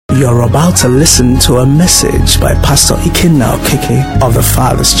You're about to listen to a message by Pastor Ikenna Okeke of the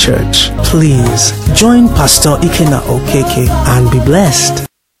Father's Church. Please join Pastor Ikenna Okeke and be blessed.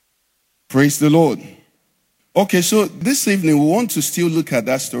 Praise the Lord. Okay, so this evening we want to still look at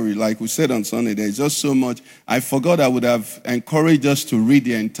that story. Like we said on Sunday, there's just so much. I forgot I would have encouraged us to read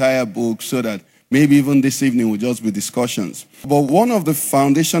the entire book so that maybe even this evening will just be discussions. But one of the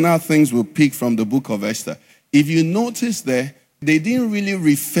foundational things we'll pick from the book of Esther, if you notice there, they didn't really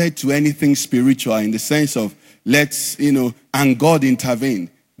refer to anything spiritual in the sense of and God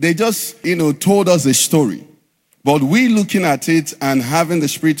intervened. They just, told us a story. But we looking at it and having the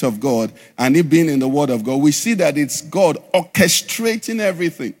Spirit of God and it being in the Word of God, we see that it's God orchestrating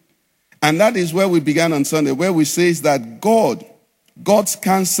everything. And that is where we began on Sunday, where we say that God's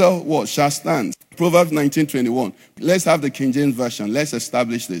counsel, shall stand. Proverbs 19:21. Let's have the King James Version. Let's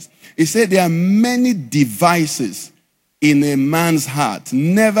establish this. It said there are many devices in a man's heart.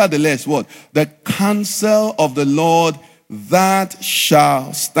 Nevertheless, the counsel of the Lord that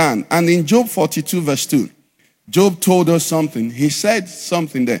shall stand. And in Job 42 verse 2, Job told us something. He said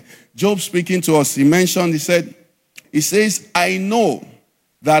something there. Job speaking to us, he says, I know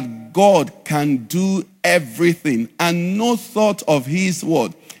that God can do everything and no thought of his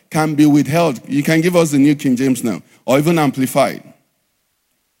word can be withheld. You can give us the New King James now, or even amplified.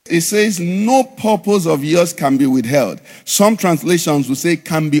 It says, no purpose of yours can be withheld. Some translations will say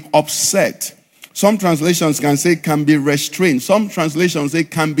can be upset. Some translations can say can be restrained. Some translations say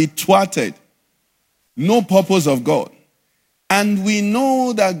can be thwarted. No purpose of God. And we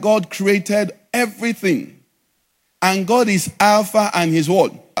know that God created everything. And God is Alpha and his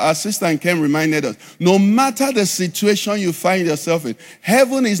word. Our sister Ken reminded us, no matter the situation you find yourself in,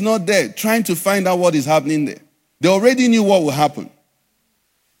 heaven is not there trying to find out what is happening there. They already knew what will happen.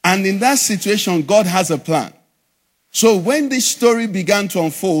 And in that situation, God has a plan. So when this story began to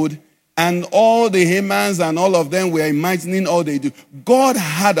unfold, and all the Hamans and all of them were imagining all they do, God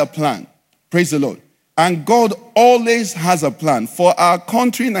had a plan. Praise the Lord. And God always has a plan. For our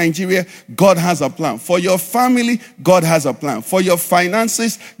country, Nigeria, God has a plan. For your family, God has a plan. For your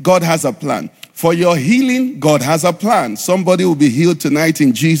finances, God has a plan. For your healing, God has a plan. Somebody will be healed tonight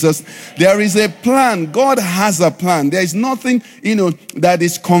in Jesus. There is a plan. God has a plan. There is nothing, that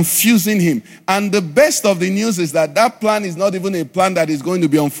is confusing him. And the best of the news is that plan is not even a plan that is going to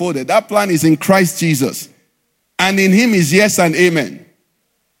be unfolded. That plan is in Christ Jesus. And in him is yes and amen.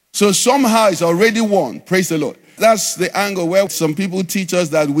 So somehow it's already won. Praise the Lord. That's the angle where some people teach us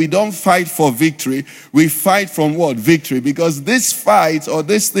that we don't fight for victory. We fight from what? Victory. Because this fight or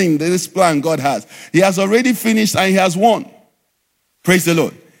this thing, this plan God has, he has already finished and he has won. Praise the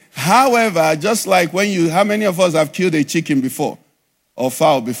Lord. However, just like how many of us have killed a chicken before? Or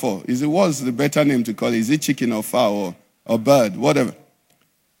fowl before? What's the better name to call it? Is it chicken or fowl or bird? Whatever.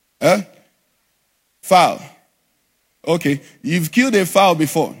 Fowl. Okay. You've killed a fowl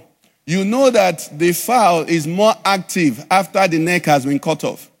before. You know that the fowl is more active after the neck has been cut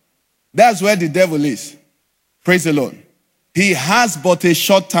off. That's where the devil is. Praise the Lord. He has but a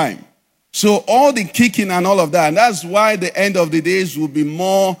short time. So all the kicking and all of that, and that's why the end of the days will be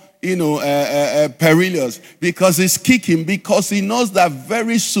more, perilous. Because he's kicking, because he knows that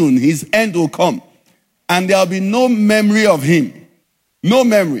very soon his end will come. And there'll be no memory of him. No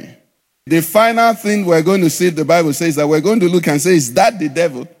memory. The final thing we're going to see, the Bible says that we're going to look and say, is that the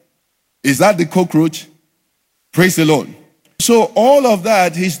devil? Is that the cockroach? Praise the Lord. So all of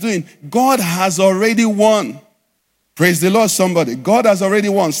that he's doing, God has already won. Praise the Lord, somebody. God has already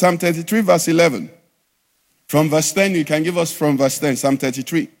won. Psalm 33 verse 11. From verse 10, you can give us from verse 10, Psalm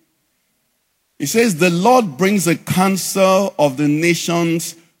 33. It says, the Lord brings the counsel of the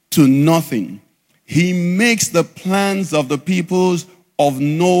nations to nothing. He makes the plans of the peoples of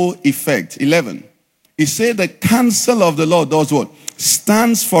no effect. 11. He said the counsel of the Lord does what?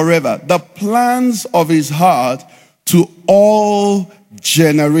 Stands forever. The plans of his heart to all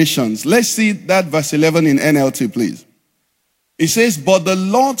generations. Let's see that verse 11 in NLT, please. It says, but the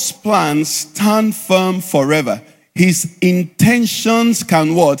Lord's plans stand firm forever. His intentions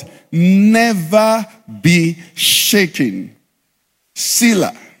can what? Never be shaken.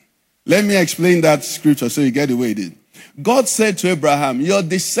 Selah. Let me explain that scripture so you get the way it is. God said to Abraham, your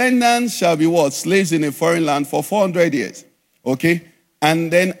descendants shall be what? Slaves in a foreign land for 400 years. Okay?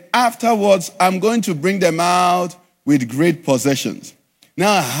 And then afterwards, I'm going to bring them out with great possessions.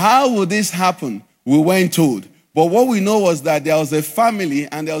 Now, how would this happen? We weren't told. But what we know was that there was a family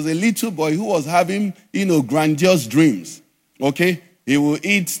and there was a little boy who was having, grandiose dreams. Okay? He will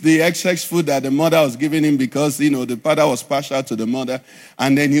eat the excess food that the mother was giving him because, the father was partial to the mother.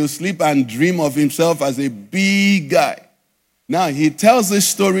 And then he'll sleep and dream of himself as a big guy. Now, he tells this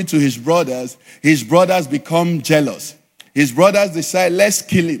story to his brothers. His brothers become jealous. His brothers decide, let's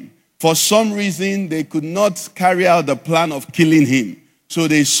kill him. For some reason, they could not carry out the plan of killing him. So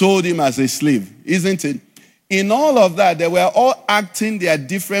they sold him as a slave, isn't it? In all of that, they were all acting their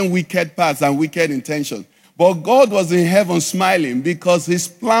different wicked parts and wicked intentions. But God was in heaven smiling because his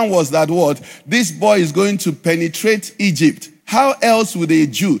plan was that what? This boy is going to penetrate Egypt. How else would a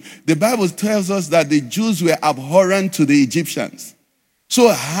Jew? The Bible tells us that the Jews were abhorrent to the Egyptians. So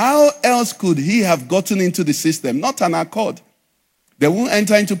how else could he have gotten into the system? Not an accord. They won't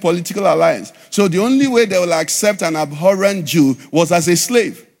enter into political alliance. So the only way they will accept an abhorrent Jew was as a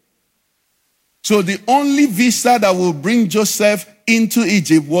slave. So the only visa that will bring Joseph into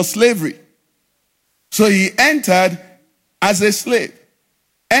Egypt was slavery. So he entered as a slave.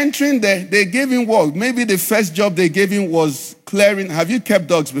 Entering there, they gave him work. Maybe the first job they gave him was clearing. Have you kept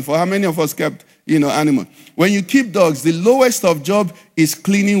dogs before? How many of us kept, animals? When you keep dogs, the lowest of job is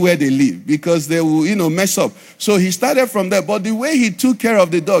cleaning where they live because they will, mess up. So he started from there. But the way he took care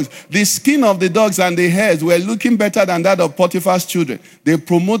of the dogs, the skin of the dogs and the hairs were looking better than that of Potiphar's children. They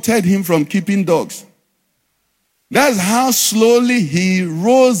promoted him from keeping dogs. That's how slowly he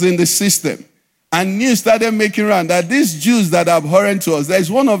rose in the system. And news started making around that these Jews that are abhorrent to us, there's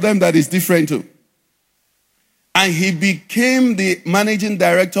one of them that is different too. And he became the managing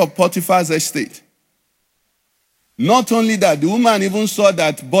director of Potiphar's estate. Not only that, the woman even saw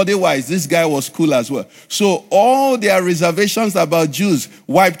that body-wise, this guy was cool as well. So all their reservations about Jews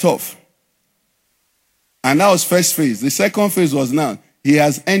wiped off. And that was first phase. The second phase was now, he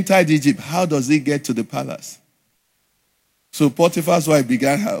has entered Egypt. How does he get to the palace? So Potiphar's wife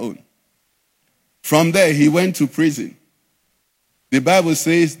began her own. From there, he went to prison. The Bible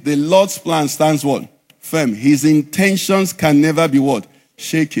says the Lord's plan stands what? Firm. His intentions can never be what?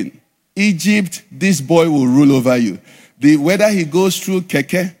 Shaken. Egypt, this boy will rule over you. Whether he goes through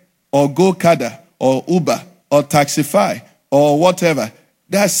Keke or Go-Kada or Uber or Taxify or whatever,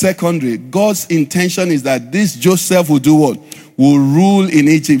 that's secondary. God's intention is that this Joseph will do what? Will rule in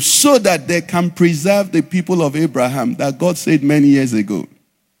Egypt so that they can preserve the people of Abraham that God said many years ago.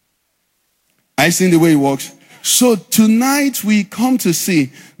 I seen the way it works. So tonight we come to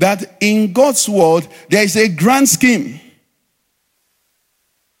see that in God's word, there is a grand scheme.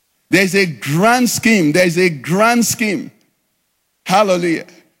 There's a grand scheme. There's a grand scheme. Hallelujah.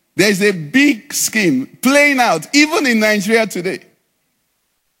 There's a big scheme playing out, even in Nigeria today.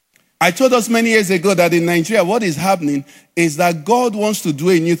 I told us many years ago that in Nigeria, what is happening is that God wants to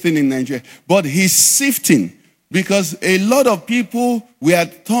do a new thing in Nigeria, but he's sifting because a lot of people were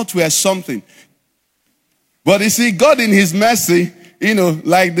thought were something. But you see, God in his mercy,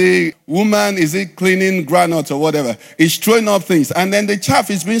 like the woman, is it cleaning granules or whatever, is throwing up things. And then the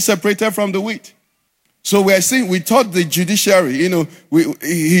chaff is being separated from the wheat. So we taught the judiciary,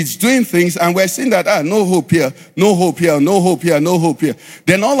 he's doing things and we're seeing that, no hope here, no hope here, no hope here, no hope here.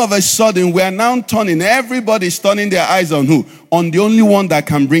 Then all of a sudden, we're now everybody's turning their eyes on who? On the only one that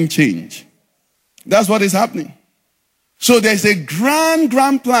can bring change. That's what is happening. So there's a grand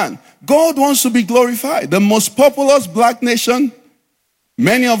plan. God wants to be glorified. The most populous black nation,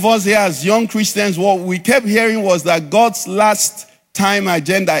 many of us here as young Christians, what we kept hearing was that God's last time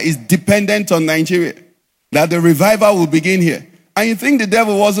agenda is dependent on Nigeria. That the revival will begin here. And you think the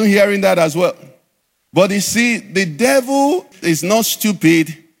devil wasn't hearing that as well. But you see, the devil is not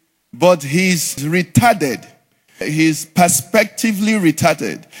stupid, but he's retarded. He's perspectively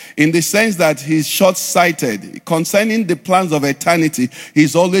retarded in the sense that he's short-sighted. Concerning the plans of eternity,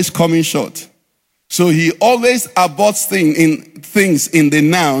 he's always coming short. So he always aborts things in the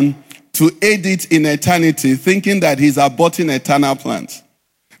now to aid it in eternity, thinking that he's aborting eternal plans.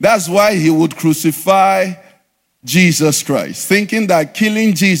 That's why he would crucify Jesus Christ, thinking that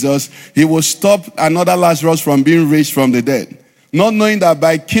killing Jesus, he will stop another Lazarus from being raised from the dead. Not knowing that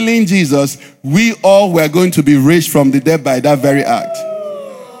by killing Jesus, we all were going to be raised from the dead by that very act.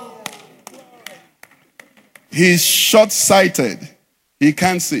 He's short-sighted. He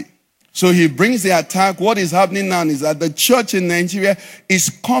can't see. So he brings the attack. What is happening now is that the church in Nigeria is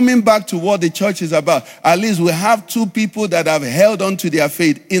coming back to what the church is about. At least we have two people that have held on to their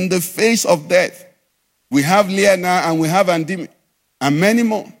faith in the face of death. We have Leah now and we have Andimi and many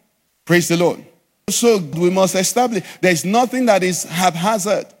more. Praise the Lord. So we must establish there's nothing that is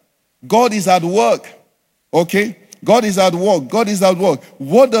haphazard. God is at work. Okay? God is at work. God is at work.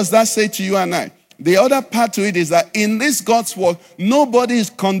 What does that say to you and I? The other part to it is that in this God's work, nobody is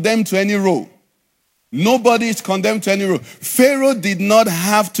condemned to any role. Nobody is condemned to any role. Pharaoh did not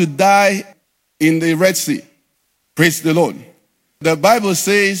have to die in the Red Sea. Praise the Lord. The Bible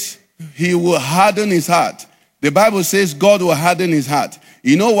says he will harden his heart. The Bible says God will harden his heart.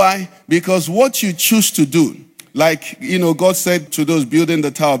 You know why? Because what you choose to do, like, God said to those building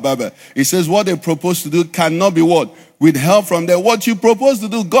the Tower of Babel, he says what they propose to do cannot be what? Withheld from them. What you propose to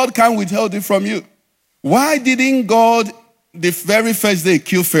do, God can't withhold it from you. Why didn't God, the very first day,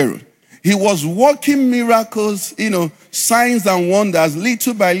 kill Pharaoh? He was working miracles, signs and wonders,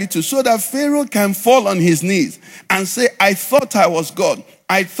 little by little, so that Pharaoh can fall on his knees and say, I thought I was God.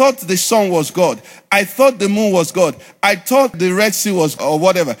 I thought the sun was God. I thought the moon was God. I thought the Red Sea was, or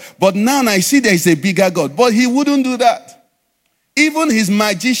whatever. But now I see there is a bigger God. But he wouldn't do that. Even his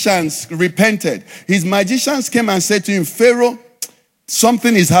magicians repented. His magicians came and said to him, Pharaoh,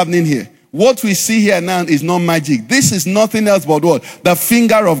 something is happening here. What we see here now is not magic. This is nothing else but what? The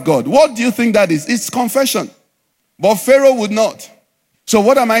finger of God. What do you think that is? It's confession. But Pharaoh would not. So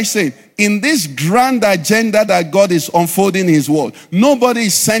what am I saying? In this grand agenda that God is unfolding in his word, nobody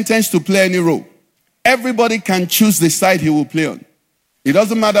is sentenced to play any role. Everybody can choose the side he will play on. It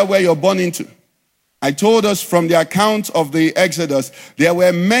doesn't matter where you're born into. I told us from the account of the Exodus, there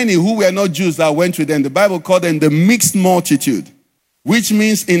were many who were not Jews that went with them. The Bible called them the mixed multitude. Which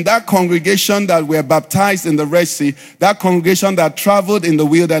means in that congregation that were baptized in the Red Sea, that congregation that traveled in the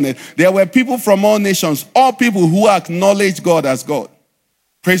wilderness, there were people from all nations, all people who acknowledge God as God.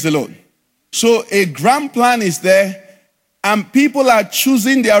 Praise the Lord. So a grand plan is there, and people are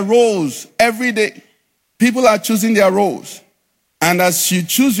choosing their roles every day. People are choosing their roles. And as you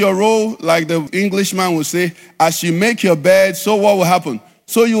choose your role, like the Englishman will say, as you make your bed, so what will happen?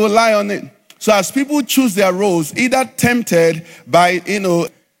 So you will lie on it. So as people choose their roles, either tempted by,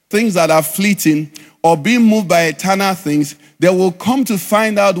 things that are fleeting or being moved by eternal things, they will come to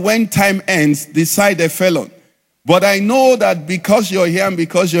find out when time ends, decide they fell on. But I know that because you're here and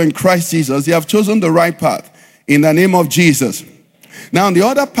because you're in Christ Jesus, you have chosen the right path in the name of Jesus. Now, the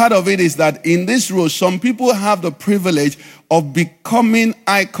other part of it is that in this role, some people have the privilege of becoming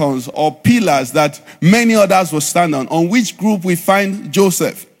icons or pillars that many others will stand on which group we find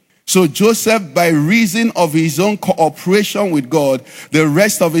Joseph. So Joseph, by reason of his own cooperation with God, the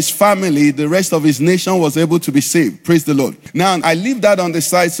rest of his family, the rest of his nation was able to be saved. Praise the Lord. Now, I leave that on the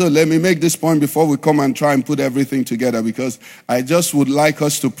side, so let me make this point before we come and try and put everything together, because I just would like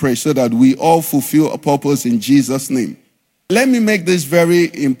us to pray so that we all fulfill a purpose in Jesus' name. Let me make this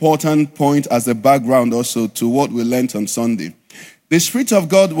very important point as a background also to what we learned on Sunday. The Spirit of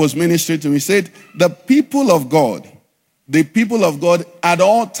God was ministering to me. He said, the people of God at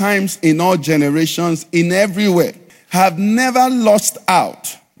all times, in all generations, in every way, have never lost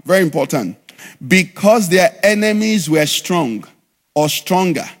out. Very important. Because their enemies were strong or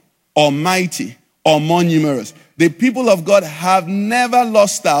stronger or mighty or more numerous. The people of God have never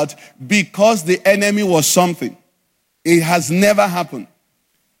lost out because the enemy was something. It has never happened.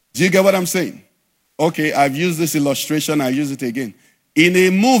 Do you get what I'm saying? Okay, I've used this illustration. I use it again. In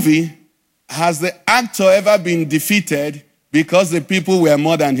a movie, has the actor ever been defeated because the people were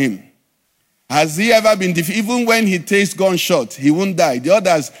more than him? Has he ever been defeated? Even when he takes gunshot, he won't die. The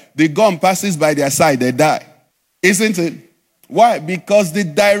others, the gun passes by their side, they die. Isn't it? Why? Because the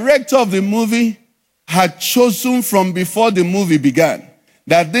director of the movie had chosen from before the movie began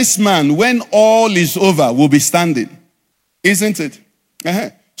that this man, when all is over, will be standing. Isn't it?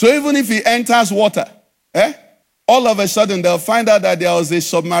 So even if he enters water, all of a sudden they'll find out that there was a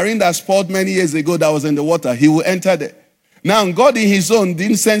submarine that spoiled many years ago that was in the water. He will enter there. Now, God in his own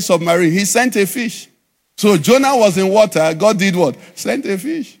didn't send submarine. He sent a fish. So Jonah was in water. God did what? Sent a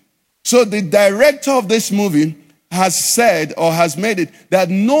fish. So the director of this movie has said or has made it that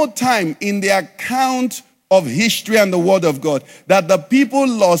no time in the account of history and the word of God that the people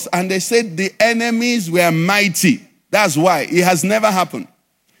lost and they said the enemies were mighty. That's why. It has never happened.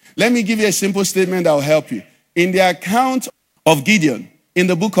 Let me give you a simple statement that will help you. In the account of Gideon, in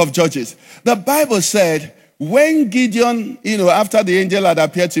the book of Judges, the Bible said, when Gideon, after the angel had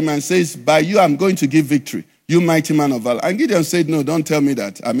appeared to him and says, by you I'm going to give victory, you mighty man of valor. And Gideon said, no, don't tell me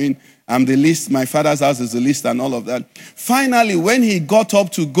that. I mean, I'm the least, my father's house is the least and all of that. Finally, when he got up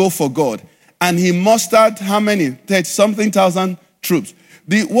to go for God, and he mustered how many? 30-something thousand troops.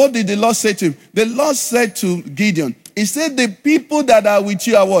 What did the Lord say to him? The Lord said to Gideon, he said, the people that are with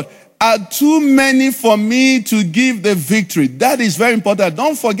you are what? Are too many for me to give the victory. That is very important.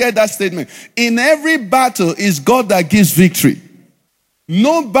 Don't forget that statement. In every battle, it's God that gives victory.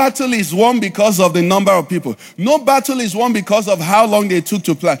 No battle is won because of the number of people. No battle is won because of how long they took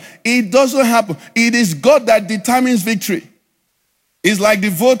to plan. It doesn't happen. It is God that determines victory. It's like the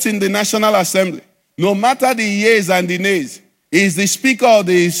vote in the National Assembly. No matter the yeas and the nays, it's the speaker or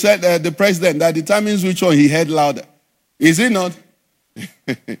the president that determines which one he heard louder. Is it not?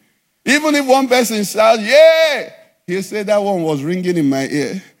 Even if one person shouts, yeah, he'll say that one was ringing in my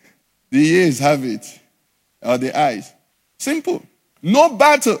ear. The ears have it, or the eyes. Simple. No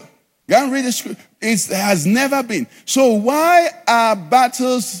battle. Can't read the script. It has never been. So why are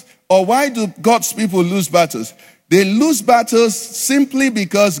battles, or why do God's people lose battles? They lose battles simply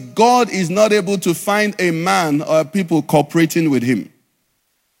because God is not able to find a man or people cooperating with him.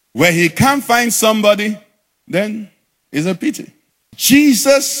 Where he can't find somebody, then it's a pity.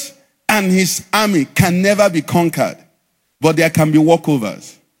 Jesus and his army can never be conquered, but there can be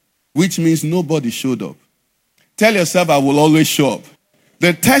walkovers, which means nobody showed up. Tell yourself, I will always show up.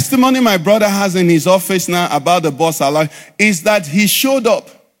 The testimony my brother has in his office now about the boss alive is that he showed up.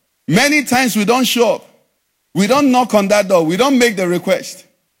 Many times we don't show up. We don't knock on that door. We don't make the request.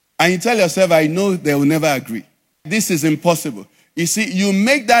 And you tell yourself, I know they will never agree. This is impossible. You see, you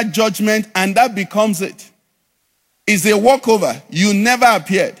make that judgment and that becomes it. It's a walkover. You never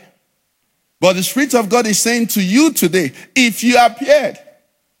appeared. But the Spirit of God is saying to you today, if you appeared,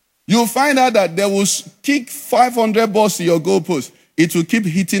 you'll find out that they will kick 500 balls to your goalpost. It will keep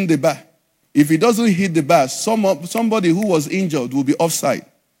hitting the bar. If it doesn't hit the bar, somebody who was injured will be offside.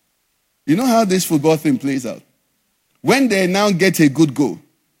 You know how this football thing plays out? When they now get a good goal,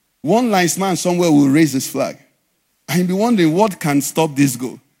 one linesman somewhere will raise his flag. And you'll be wondering what can stop this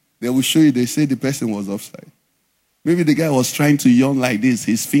goal. They will show you, they say the person was offside. Maybe the guy was trying to yawn like this.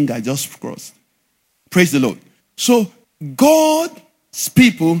 His finger just crossed. Praise the Lord. So God's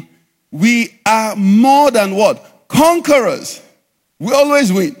people, we are more than what? Conquerors. We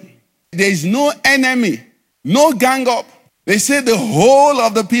always win. There is no enemy, no gang up. They say the whole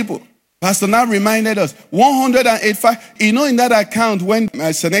of the people. Pastor now reminded us, 185. You know, in that account when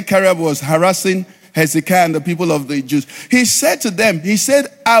Sennacherib was harassing Hezekiah and the people of the Jews, he said to them, he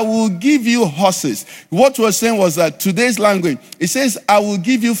said, I will give you horses. What was saying was that today's language, it says, I will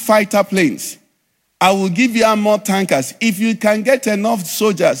give you fighter planes. I will give you armor tankers. If you can get enough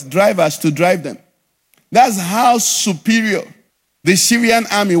soldiers, drivers to drive them. That's how superior the Syrian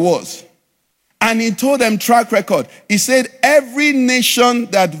army was. And he told them track record. He said, every nation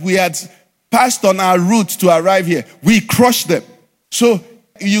that we had passed on our route to arrive here, we crushed them. So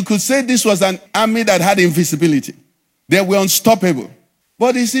you could say this was an army that had invisibility. They were unstoppable.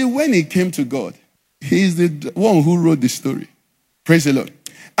 But you see, when it came to God, he's the one who wrote the story. Praise the Lord.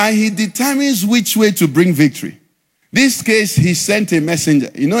 And he determines which way to bring victory. This case, he sent a messenger.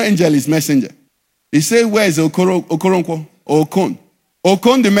 You know, angel is messenger. He said, where is Okoronkwo? Okon.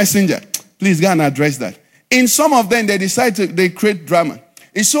 Okon the messenger. Please go and address that. In some of them, they create drama.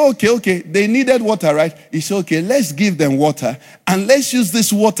 He said, okay, they needed water, right? He said, okay, let's give them water. And let's use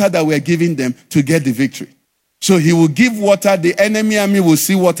this water that we're giving them to get the victory. So he will give water. The enemy army will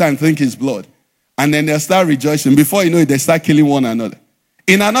see water and think it's blood. And then they'll start rejoicing. Before you know it, they start killing one another.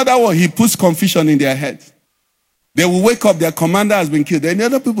 In another one, he puts confusion in their heads. They will wake up, their commander has been killed. Then the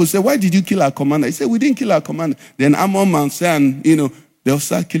other people say, why did you kill our commander? He said, we didn't kill our commander. Then Ammon and say, and they'll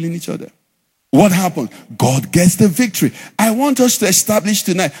start killing each other. What happened? God gets the victory. I want us to establish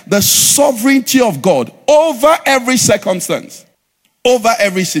tonight the sovereignty of God over every circumstance, over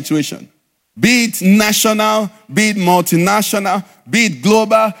every situation. Be it national, be it multinational, be it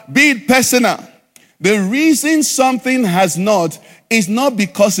global, be it personal. The reason something has not is not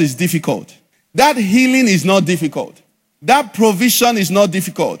because it's difficult. That healing is not difficult. That provision is not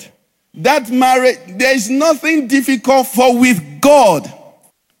difficult. That marriage, there is nothing difficult for with God.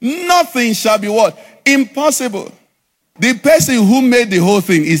 Nothing shall be what? Impossible. The person who made the whole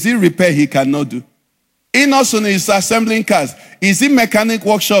thing, is it repair he cannot do? Innocent is assembling cars. Is it mechanic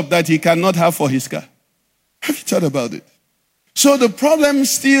workshop that he cannot have for his car? Have you thought about it? So the problem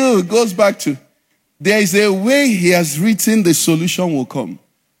still goes back to, there is a way he has written the solution will come.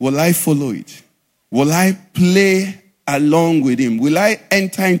 Will I follow it? Will I play along with him? Will I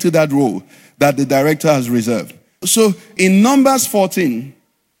enter into that role that the director has reserved? So in Numbers 14,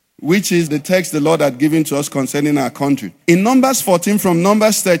 which is the text the Lord had given to us concerning our country. In Numbers 14, from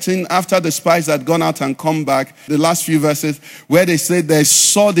Numbers 13, after the spies had gone out and come back, the last few verses, where they said they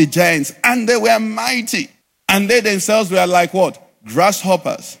saw the giants and they were mighty. And they themselves were like what?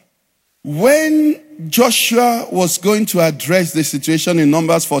 Grasshoppers. When Joshua was going to address the situation in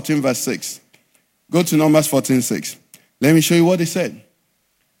Numbers 14, verse 6, go to Numbers 14, 6. Let me show you what he said.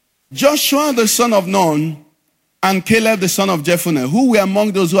 Joshua, the son of Nun, and Caleb, the son of Jephunneh, who were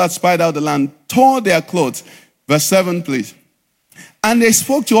among those who had spied out the land, tore their clothes. Verse 7, please. And they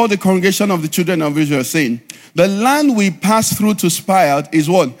spoke to all the congregation of the children of Israel, saying, the land we passed through to spy out is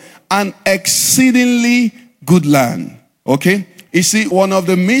what? An exceedingly good land. Okay? You see, one of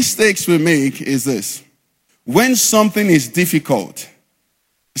the mistakes we make is this. When something is difficult,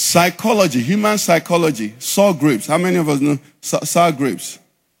 Psychology, human psychology, sour grapes. How many of us know sour grapes?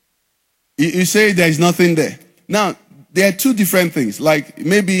 You say there's nothing there. Now, there are two different things. Like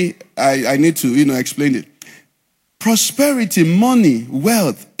maybe I need to, explain it. Prosperity, money,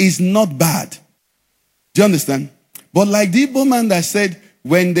 wealth is not bad. Do you understand? But like the Igbo man that said,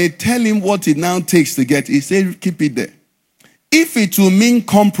 when they tell him what it now takes to get, he said, keep it there. If it will mean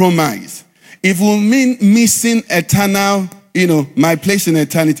compromise, if it will mean missing eternal, my place in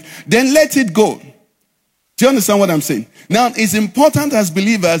eternity, then let it go. Do you understand what I'm saying? Now, it's important as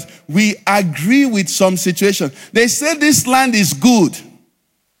believers, we agree with some situation. They say this land is good.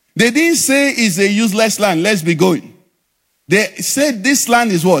 They didn't say it's a useless land, let's be going. They said this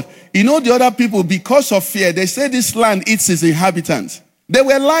land is what? The other people, because of fear, they said this land eats its inhabitants. They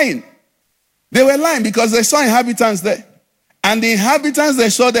were lying. They were lying because they saw inhabitants there. And the inhabitants they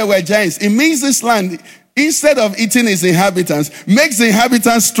saw there were giants. It means this land, instead of eating its inhabitants, makes the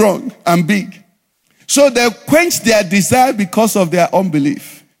inhabitants strong and big. So they quench their desire because of their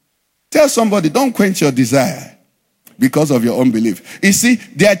unbelief. Tell somebody, don't quench your desire because of your unbelief. You see,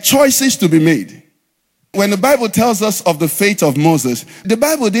 there are choices to be made. When the Bible tells us of the fate of Moses, the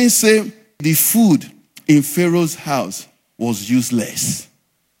Bible didn't say the food in Pharaoh's house was useless.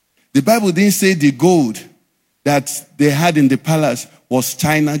 The Bible didn't say the gold that they had in the palace was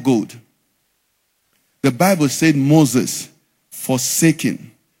China gold. The Bible said Moses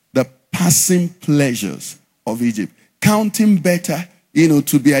forsaking the passing pleasures of Egypt, counting better,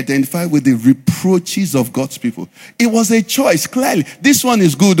 to be identified with the reproaches of God's people. It was a choice, clearly. This one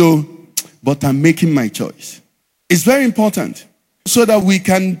is good, but I'm making my choice. It's very important so that we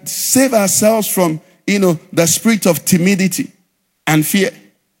can save ourselves from, the spirit of timidity and fear.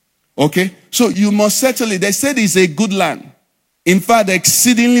 Okay? So you must settle it. They said it's a good land. In fact,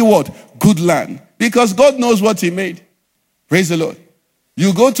 exceedingly what? Good land. Because God knows what he made. Praise the Lord.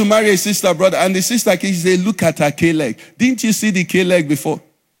 You go to marry a sister, brother, and the sister can say, look at her K-leg. Didn't you see the K-leg before?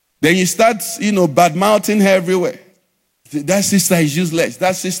 Then you start, bad-mouthing her everywhere. That sister is useless.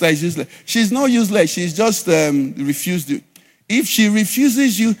 That sister is useless. She's not useless. She's just refused you. If she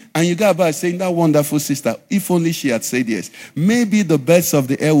refuses you and you go about saying that wonderful sister, if only she had said yes, maybe the birds of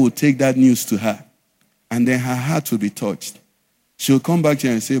the air will take that news to her. And then her heart will be touched. She'll come back to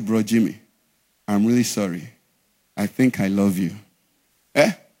you and say, bro Jimmy, I'm really sorry. I think I love you.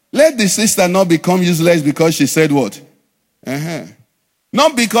 Let the sister not become useless because she said what?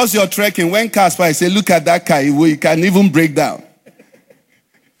 Not because you're trekking. When cars by, say, look at that car, you can even break down.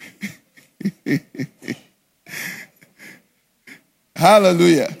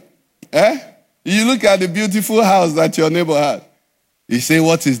 Hallelujah. You look at the beautiful house that your neighbor had. You say,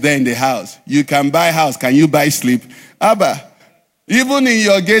 what is there in the house? You can buy house. Can you buy sleep? Abba, even in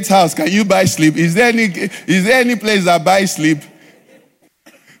your gatehouse, can you buy sleep? Is there any place that buys sleep?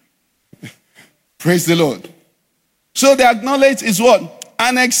 Praise the Lord. So they acknowledge is what?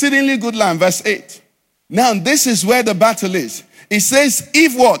 An exceedingly good land. Verse 8. Now this is where the battle is. It says,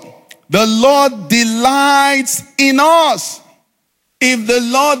 if what? The Lord delights in us. If the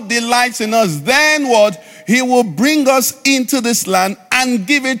Lord delights in us, then what? He will bring us into this land and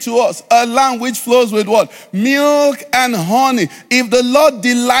give it to us. A land which flows with what? Milk and honey. If the Lord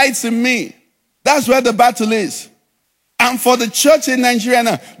delights in me, that's where the battle is. And for the church in Nigeria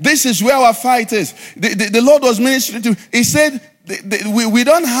now, this is where our fight is. The Lord was ministering to, he said, we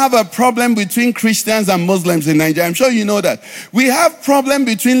don't have a problem between Christians and Muslims in Nigeria. I'm sure you know that. We have problem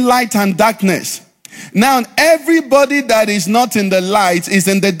between light and darkness. Now, everybody that is not in the light is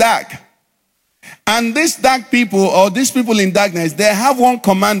in the dark. And these dark people, or these people in darkness, they have one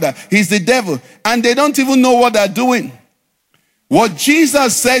commander. He's the devil. And they don't even know what they're doing. What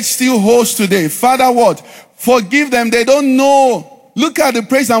Jesus said still holds today. Father, what? Forgive them. They don't know. Look at the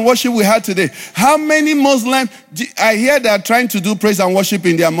praise and worship we had today. How many Muslims, I hear they are trying to do praise and worship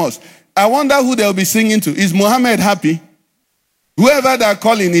in their mosque. I wonder who they'll be singing to. Is Muhammad happy? Whoever they're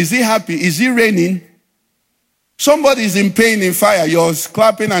calling, is he happy? Is he raining? Somebody is in pain, in fire. You're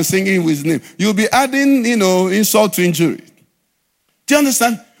clapping and singing with his name. You'll be adding, insult to injury. Do you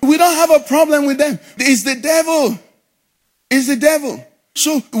understand? We don't have a problem with them. It's the devil. It's the devil.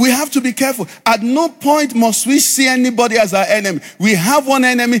 So we have to be careful. At no point must we see anybody as our enemy. We have one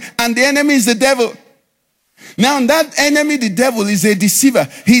enemy, and the enemy is the devil. Now that enemy, the devil, is a deceiver.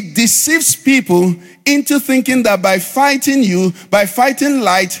 He deceives people into thinking that by fighting you, by fighting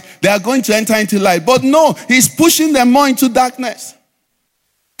light, they are going to enter into light. But no, he's pushing them more into darkness.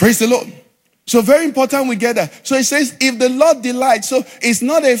 Praise the Lord. So very important we get that. So it says, if the Lord delights. So it's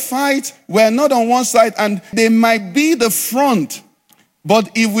not a fight. We're not on one side, and they might be the front.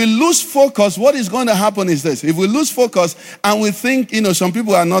 But if we lose focus, what is going to happen is this. If we lose focus and we think, some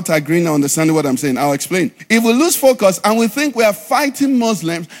people are not agreeing or understanding what I'm saying. I'll explain. If we lose focus and we think we are fighting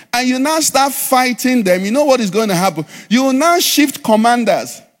Muslims and you now start fighting them, you know what is going to happen? You will now shift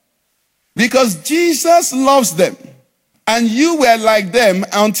commanders because Jesus loves them and you were like them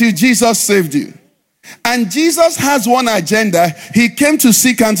until Jesus saved you. And Jesus has one agenda. He came to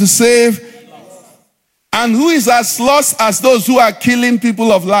seek and to save. And who is as lost as those who are killing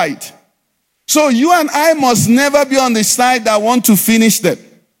people of light? So you and I must never be on the side that want to finish them.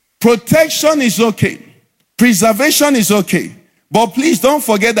 Protection is okay. Preservation is okay. But please don't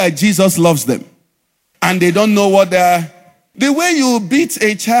forget that Jesus loves them. And they don't know what they are. The way you beat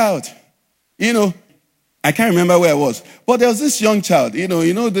a child, I can't remember where I was. But there was this young child,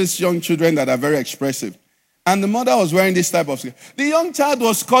 these young children that are very expressive. And the mother was wearing this type of skirt. The young child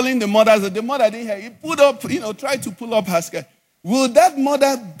was calling the mother. The mother didn't hear. He put up, tried to pull up her skirt. Will that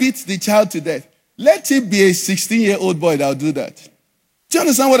mother beat the child to death? Let it be a 16-year-old boy that will do that. Do you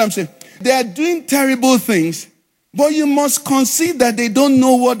understand what I'm saying? They are doing terrible things, but you must concede that they don't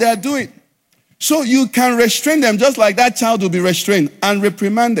know what they are doing. So you can restrain them just like that child will be restrained and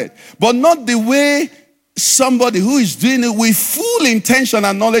reprimanded. But not the way somebody who is doing it with full intention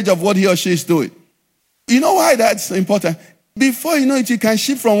and knowledge of what he or she is doing. You know why that's important? Before you know it, you can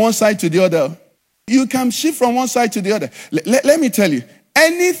shift from one side to the other. You can shift from one side to the other. Let me tell you,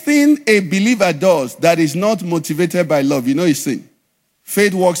 anything a believer does that is not motivated by love, is sin.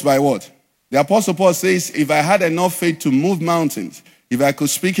 Faith works by what? The Apostle Paul says, if I had enough faith to move mountains, if I could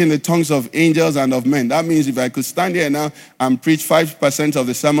speak in the tongues of angels and of men, that means if I could stand here now and preach 5% of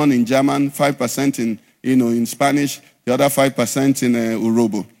the sermon in German, 5% in Spanish, the other 5% in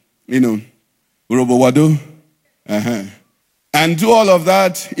Urobo, Urobo Wado, and do all of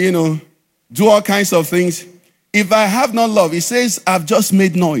that, do all kinds of things. If I have not love, it says I've just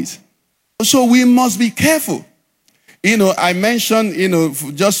made noise. So we must be careful. I mentioned,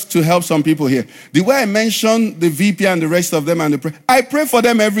 just to help some people here, the way I mentioned the VP and the rest of them and I pray for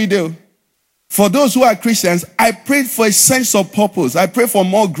them every day. For those who are Christians, I pray for a sense of purpose. I pray for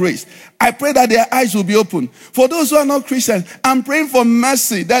more grace. I pray that their eyes will be open. For those who are not Christians, I'm praying for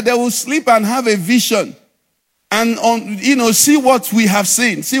mercy, that they will sleep and have a vision. And see what we have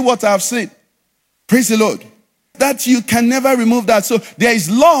seen. See what I have seen. Praise the Lord. That you can never remove that. So there is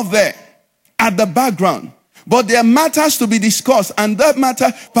love there at the background. But there are matters to be discussed. And that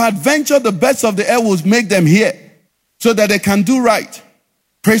matter, peradventure, the birds of the air will make them hear. So that they can do right.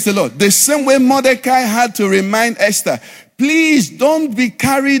 Praise the Lord. The same way Mordecai had to remind Esther, please don't be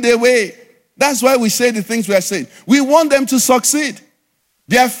carried away. That's why we say the things we are saying. We want them to succeed.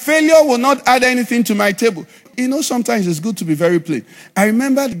 Their failure will not add anything to my table. Sometimes it's good to be very plain. I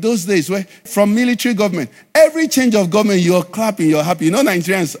remember those days where from military government, every change of government, you're clapping, you're happy.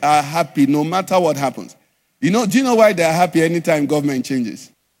 Nigerians are happy no matter what happens. Do you know why they're happy anytime government changes?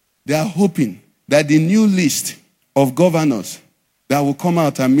 They are hoping that the new list of governors that will come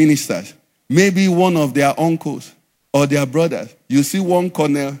out and ministers, maybe one of their uncles or their brothers. You see one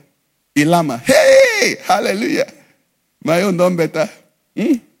Colonel Ilama. Hey, hallelujah. My own done better.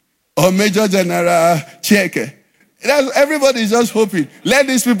 Or Major General Chieke. Everybody's just hoping. Let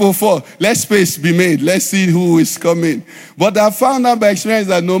these people fall. Let space be made. Let's see who is coming. But I found out by experience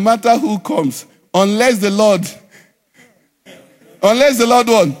that no matter who comes, unless the Lord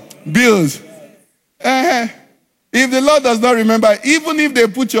what? Builds. If the Lord does not remember, even if they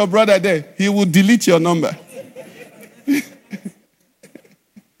put your brother there, he will delete your number.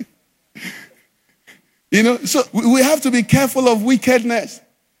 So we have to be careful of wickedness.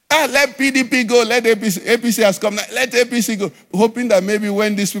 Let PDP go, let APC has come. Let APC go. Hoping that maybe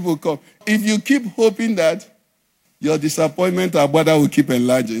when these people come, if you keep hoping that, your disappointment, our brother will keep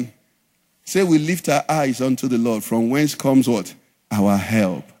enlarging. Say we lift our eyes unto the Lord, from whence comes what? Our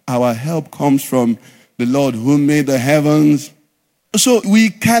help. Our help comes from the Lord who made the heavens. So we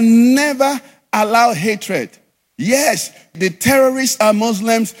can never allow hatred. Yes, the terrorists are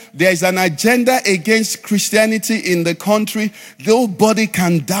Muslims. There is an agenda against Christianity in the country. Nobody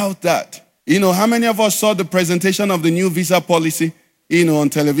can doubt that. How many of us saw the presentation of the new visa policy, on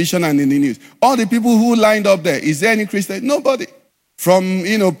television and in the news? All the people who lined up there, is there any Christian? Nobody. From,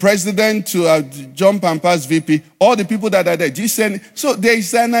 president to jump and pass VP, all the people that are there, so there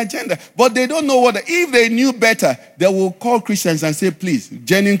is an agenda. But they don't know if they knew better, they will call Christians and say, please,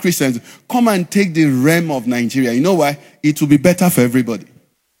 genuine Christians, come and take the realm of Nigeria. You know why? It will be better for everybody.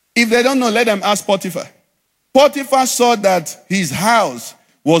 If they don't know, let them ask Potiphar. Potiphar saw that his house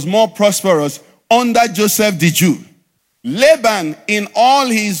was more prosperous under Joseph the Jew. Laban, in all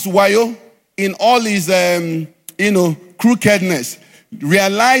his wayo, in all his, crookedness,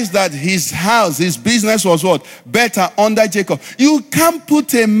 realized that his house, his business was what? Better under Jacob. You can't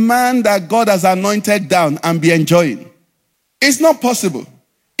put a man that God has anointed down and be enjoying. It's not possible.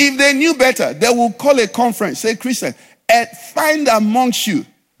 If they knew better, they would call a conference, say, Christian, find amongst you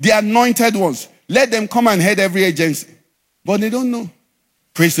the anointed ones. Let them come and head every agency. But they don't know.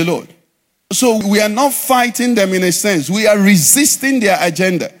 Praise the Lord. So we are not fighting them in a sense. We are resisting their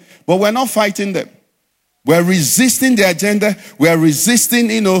agenda. But we're not fighting them. We're resisting the agenda. We are resisting,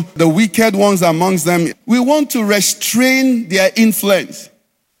 the wicked ones amongst them. We want to restrain their influence.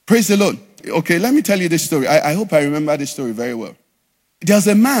 Praise the Lord. Okay, let me tell you this story. I hope I remember this story very well. There's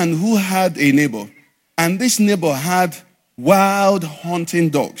a man who had a neighbor. And this neighbor had wild hunting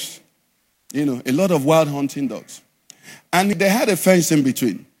dogs. A lot of wild hunting dogs. And they had a fence in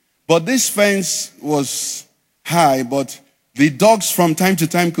between. But this fence was high, but the dogs from time to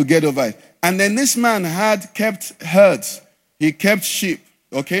time could get over it. And then this man had kept herds. He kept sheep,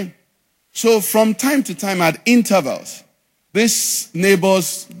 okay? So from time to time at intervals, this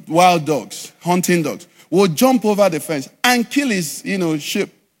neighbor's wild dogs, hunting dogs, would jump over the fence and kill his, sheep.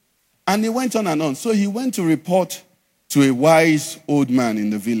 And he went on and on. So he went to report to a wise old man in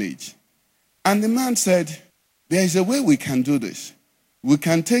the village. And the man said, there is a way we can do this. We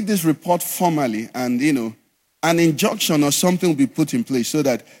can take this report formally and, an injunction or something will be put in place so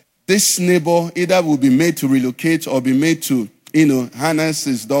that this neighbor either will be made to relocate or be made to, harness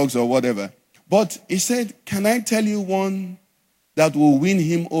his dogs or whatever. But he said, can I tell you one that will win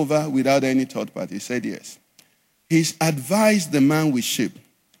him over without any third party? He said, yes. He's advised the man with sheep.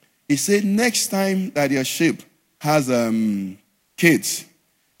 He said, next time that your sheep has kids,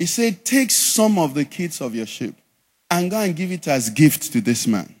 he said, take some of the kids of your sheep and go and give it as gift to this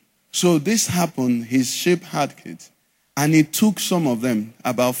man. So this happened, his sheep had kids. And he took some of them,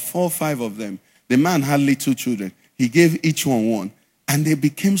 about 4 or 5 of them. The man had little children. He gave each one. And they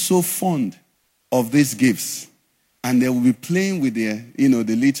became so fond of these gifts. And they will be playing with the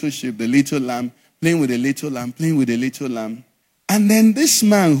little sheep, the little lamb, playing with the little lamb, playing with the little lamb. And then this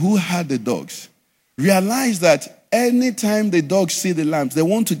man who had the dogs realized that anytime the dogs see the lambs, they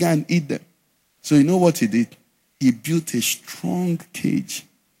want to go and eat them. So you know what he did? He built a strong cage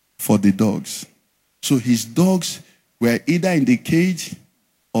for the dogs. So his dogs were either in the cage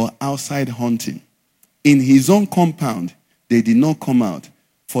or outside hunting. In his own compound, they did not come out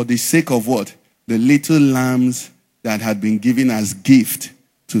for the sake of what? The little lambs that had been given as gift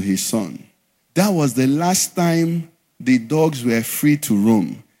to his son. That was the last time the dogs were free to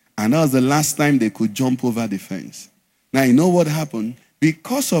roam. And that was the last time they could jump over the fence. Now, you know what happened?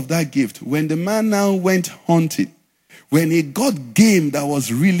 Because of that gift, when the man now went hunting, when he got game that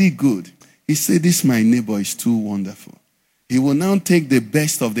was really good, he said, this my neighbor is too wonderful. He will now take the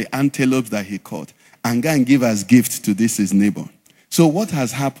best of the antelopes that he caught and go and give as gift to this his neighbor. So what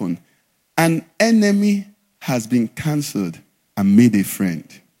has happened? An enemy has been cancelled and made a friend.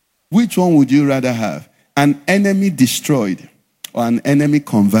 Which one would you rather have? An enemy destroyed or an enemy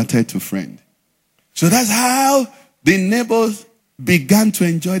converted to friend? So that's how the neighbors began to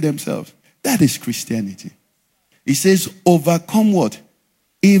enjoy themselves. That is Christianity. It says, overcome what?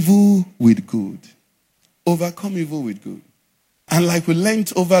 Evil with good. Overcome evil with good. And like we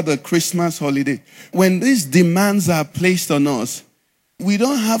learned over the Christmas holiday, when these demands are placed on us, we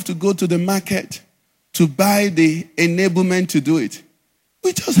don't have to go to the market to buy the enablement to do it.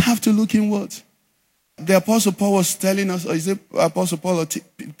 We just have to look inwards. The Apostle Paul was telling us, or is it Apostle Paul or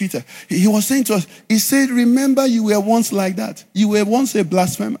Peter? He was saying to us, he said, remember you were once like that. You were once a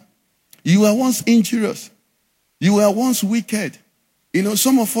blasphemer. You were once injurious. You were once wicked.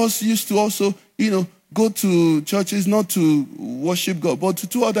 Some of us used to also, go to churches not to worship God, but to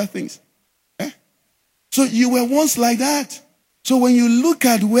do other things. So you were once like that. So when you look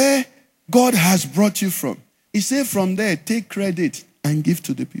at where God has brought you from, he said from there, take credit and give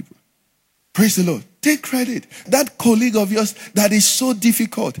to the people. Praise the Lord. Take credit. That colleague of yours that is so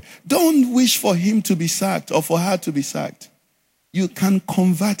difficult, don't wish for him to be sacked or for her to be sacked. You can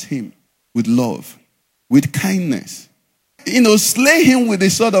convert him with love, with kindness. Slay him with a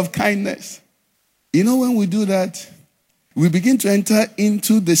sort of kindness. When we do that, we begin to enter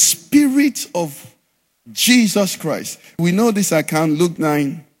into the spirit of Jesus Christ. We know this account, Luke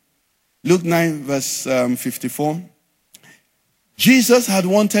 9 verse 54. Jesus had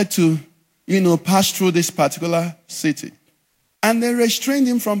wanted to, pass through this particular city. And they restrained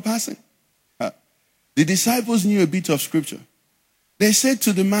him from passing. The disciples knew a bit of scripture. They said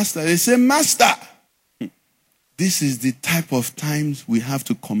to the master, Master, this is the type of times we have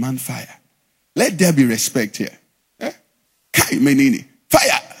to command fire. Let there be respect here. Kai menini,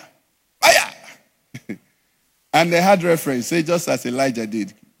 fire, fire. And they had reference, say just as Elijah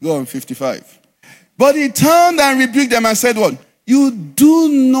did. Go on 55. But he turned and rebuked them and said what? You do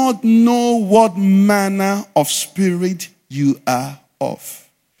not know what manner of spirit you are of.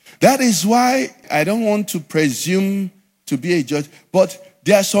 That is why I don't want to presume to be a judge. But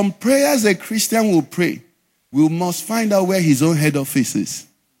there are some prayers a Christian will pray. We must find out where his own head office is.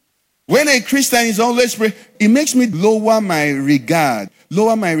 When a Christian is always praying, it makes me lower my regard.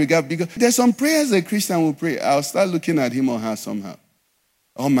 Because there's some prayers a Christian will pray. I'll start looking at him or her somehow.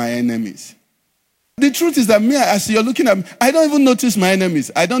 Or my enemies. The truth is that me, as you're looking at me, I don't even notice my enemies.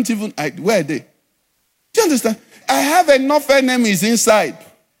 Where are they? Do you understand? I have enough enemies inside.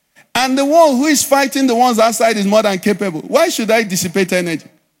 And the one who is fighting the ones outside is more than capable. Why should I dissipate energy?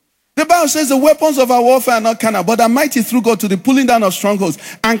 The Bible says the weapons of our warfare are not carnal, but are mighty through God to the pulling down of strongholds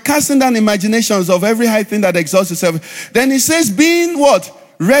and casting down imaginations of every high thing that exalts itself. Then he says, being what?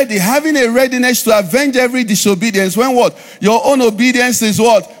 Ready, having a readiness to avenge every disobedience. When what? Your own obedience is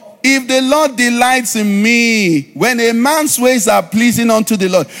what? If the Lord delights in me, when a man's ways are pleasing unto the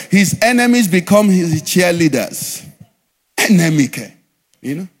Lord, his enemies become his cheerleaders. Enemy care.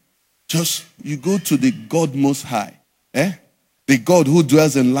 You know? Just, you go to the God most high. The God who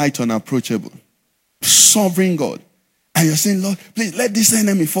dwells in light unapproachable. Sovereign God. And you're saying, Lord, please let this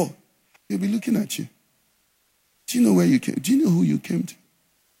enemy fall. He'll be looking at you. Do you know where you came? Do you know who you came to?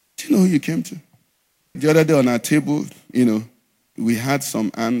 Do you know who you came to? The other day on our table, we had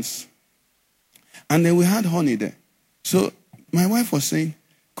some ants. And then we had honey there. So my wife was saying,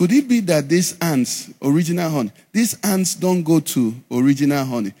 could it be that these ants, original honey, these ants don't go to original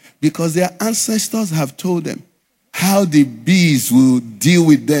honey because their ancestors have told them how the bees will deal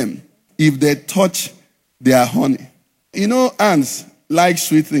with them if they touch their honey. Ants like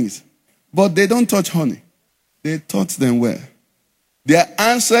sweet things, but they don't touch honey. They taught them where? Their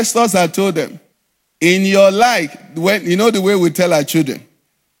ancestors have told them, in your life, when the way we tell our children,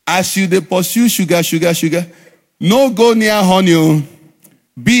 as you they pursue sugar, no go near honey.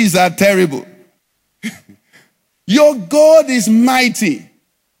 Bees are terrible. Your God is mighty.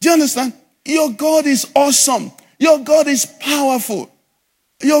 Do you understand? Your God is awesome. Your God is powerful.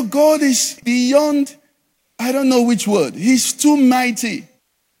 Your God is beyond, I don't know which word. He's too mighty.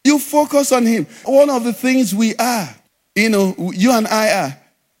 You focus on him. One of the things we are, you and I are,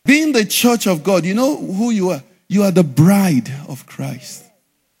 being the church of God, you know who you are? You are the bride of Christ.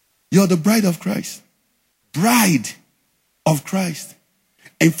 You're the bride of Christ. Bride of Christ.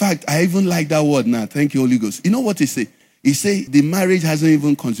 In fact, I even like that word now. Thank you, Holy Ghost. You know what he say? He say the marriage hasn't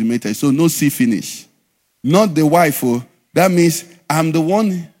even consummated, so no see finish. Not the wife. That means I'm the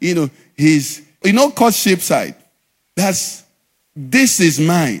one, courtship side. This is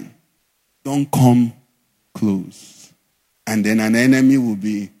mine. Don't come close. And then an enemy will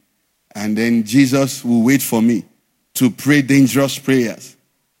be, and then Jesus will wait for me to pray dangerous prayers.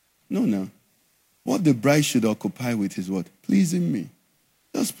 No. What the bride should occupy with is what? Pleasing me.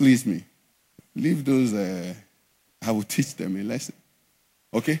 Just please me. Leave those, I will teach them a lesson.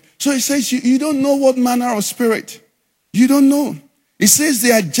 Okay? So it says you don't know what manner of spirit. You don't know. It says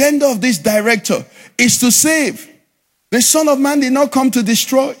the agenda of this director is to save. The Son of Man did not come to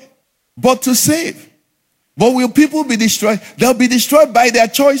destroy, but to save. But will people be destroyed? They'll be destroyed by their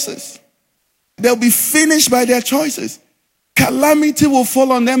choices. They'll be finished by their choices. Calamity will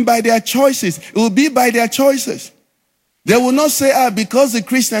fall on them by their choices. It will be by their choices. They will not say, because the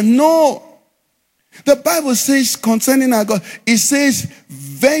Christian. No. The Bible says concerning our God, it says,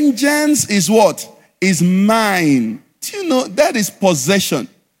 vengeance is what? Is mine. Do you know that is possession?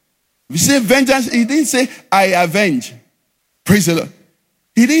 If you say vengeance, he didn't say, I avenge. Praise the Lord.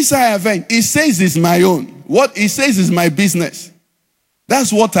 He didn't say I avenge. He says it's my own. What he says is my business.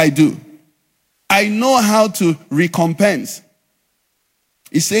 That's what I do. I know how to recompense.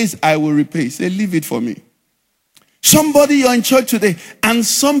 He says, I will repay. He said, leave it for me. Somebody, you're in church today, and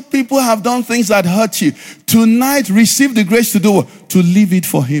some people have done things that hurt you. Tonight, receive the grace to do what? To leave it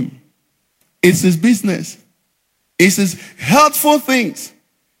for him. It's his business. It's his hurtful things.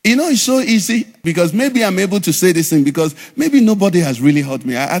 It's so easy because maybe I'm able to say this thing because maybe nobody has really hurt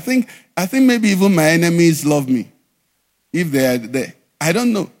me. I think maybe even my enemies love me. If they are there. I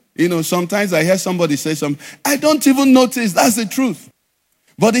don't know. Sometimes I hear somebody say something. I don't even notice. That's the truth.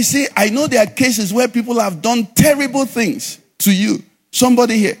 But they say, I know there are cases where people have done terrible things to you.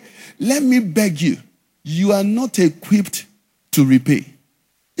 Somebody here, let me beg you. You are not equipped to repay.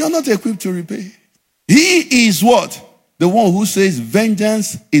 You're not equipped to repay. He is what? The one who says,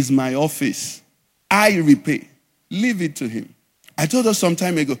 vengeance is my office. I repay. Leave it to him. I told us some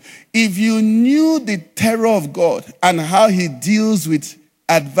time ago, if you knew the terror of God and how he deals with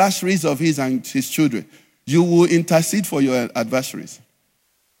adversaries of his and his children, You will intercede for your adversaries.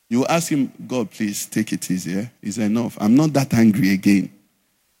 You will ask him, God, please take it easy. Eh? It's enough. I'm not that angry again.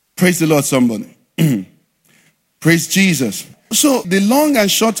 Praise the Lord, somebody. Praise Jesus. So the long and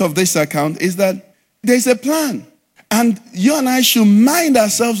short of this account is that there's a plan. And you and I should mind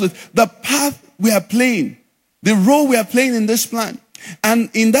ourselves with the path we are playing, the role we are playing in this plan. And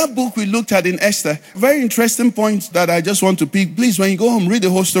in that book we looked at in Esther, very interesting points that I just want to pick. Please, when you go home, read the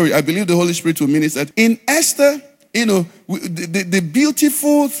whole story. I believe the Holy Spirit will minister. In Esther, the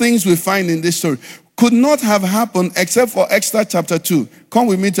beautiful things we find in this story could not have happened except for Esther chapter 2. Come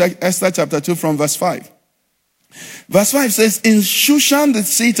with me to Esther chapter 2 from verse 5. Verse 5 says, in Shushan the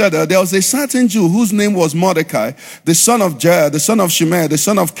citadel, there was a certain Jew whose name was Mordecai, the son of Jair, the son of Shimei, the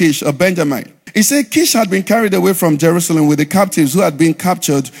son of Kish, a Benjamite. He said Kish had been carried away from Jerusalem with the captives who had been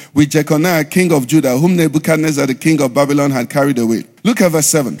captured with Jeconiah, king of Judah, whom Nebuchadnezzar, the king of Babylon, had carried away. Look at verse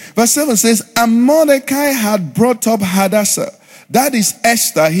 7. Verse 7 says, and Mordecai had brought up Hadassah, that is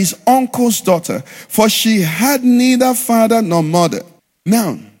Esther, his uncle's daughter, for she had neither father nor mother.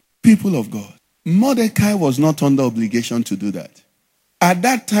 Now, people of God, Mordecai was not under obligation to do that. At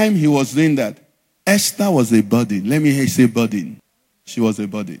that time he was doing that. Esther was a burden. Let me hear you say burden. She was a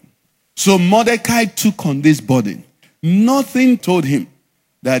burden. So Mordecai took on this burden. Nothing told him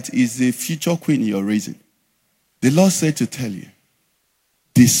that is the future queen you're raising. The Lord said to tell you,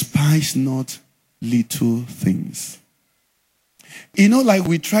 despise not little things. You know, like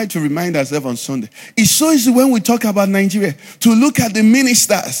we try to remind ourselves on Sunday. It's so easy when we talk about Nigeria to look at the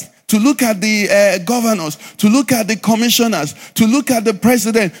ministers, to look at the governors, to look at the commissioners, to look at the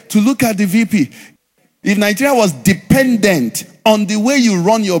president, to look at the VP. If Nigeria was dependent on the way you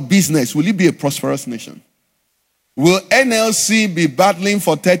run your business, will it be a prosperous nation? Will NLC be battling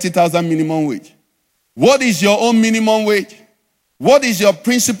for 30,000 minimum wage? What is your own minimum wage? What is your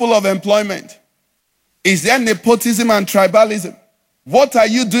principle of employment? Is there nepotism and tribalism? What are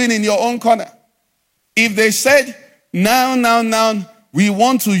you doing in your own corner? If they said, now, we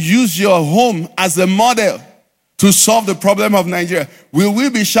want to use your home as a model to solve the problem of Nigeria, will we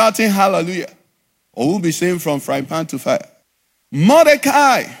be shouting hallelujah? Or will we be saying from frying pan to fire?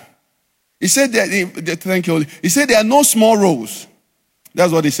 Mordecai, he said, thank you. He said there are no small roles.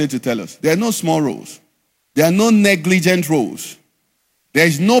 That's what he said to tell us. There are no small roles. There are no negligent roles. There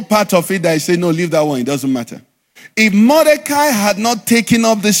is no part of it that I say, no, leave that one. It doesn't matter. If Mordecai had not taken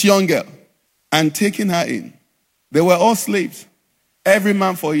up this young girl and taken her in, they were all slaves. Every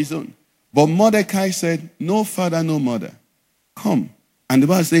man for his own. But Mordecai said, no father, no mother. Come. And the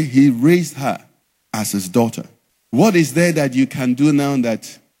Bible says he raised her as his daughter. What is there that you can do now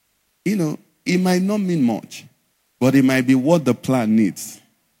that, it might not mean much, but it might be what the plan needs.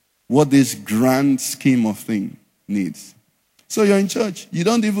 What this grand scheme of thing needs. So you're in church. You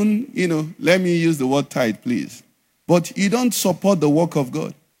don't even, let me use the word tithe, please. But you don't support the work of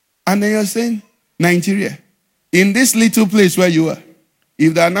God. And then you're saying, Nigeria, in this little place where you are,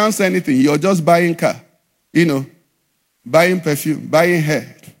 if they announce anything, you're just buying car, buying perfume, buying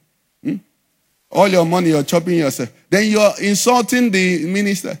hair. All your money, you're chopping yourself. Then you're insulting the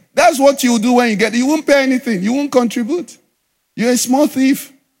minister. That's what you do when you get it. You won't pay anything. You won't contribute. You're a small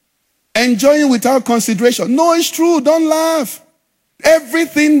thief. Enjoying without consideration. No, it's true. Don't laugh.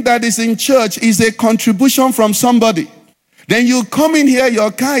 Everything that is in church is a contribution from somebody. Then you come in here,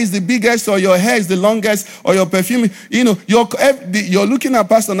 your car is the biggest, or your hair is the longest, or your perfume. You're looking at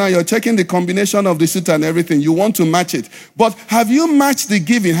pastor now, you're checking the combination of the suit and everything. You want to match it. But have you matched the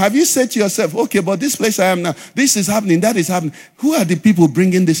giving? Have you said to yourself, okay, but this place I am now, this is happening, that is happening. Who are the people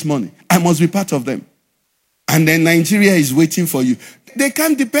bringing this money? I must be part of them. And then Nigeria is waiting for you. They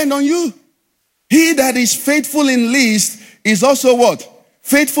can't depend on you. He that is faithful in least is also what?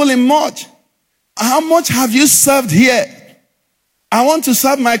 Faithful in much. How much have you served here? I want to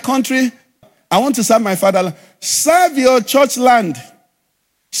serve my country. I want to serve my fatherland. Serve your church land.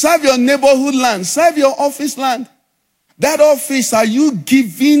 Serve your neighborhood land. Serve your office land. That office, are you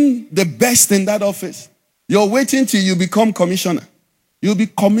giving the best in that office? You're waiting till you become commissioner. You'll be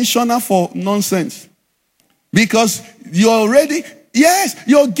commissioner for nonsense. Because you're already,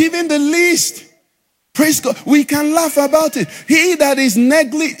 you're giving the least. Praise God. We can laugh about it. He that is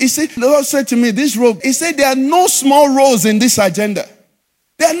negligent, the Lord said to me, this robe, he said there are no small roles in this agenda.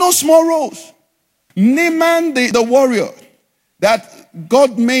 There are no small roles. Naaman, the warrior that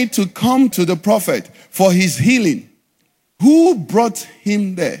God made to come to the prophet for his healing. Who brought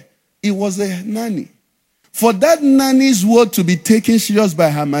him there? It was a nanny. For that nanny's word to be taken serious by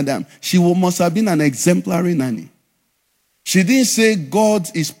her madam, she must have been an exemplary nanny. She didn't say, God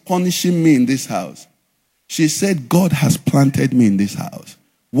is punishing me in this house. She said, God has planted me in this house.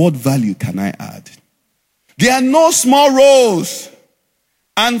 What value can I add? There are no small roles.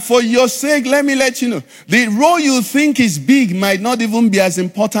 And for your sake, let me let you know, the role you think is big might not even be as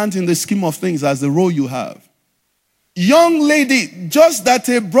important in the scheme of things as the role you have. Young lady, just that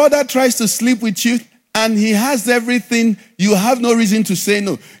a brother tries to sleep with you and he has everything, you have no reason to say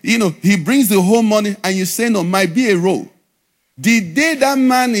no. He brings the whole money and you say no, might be a role. The day that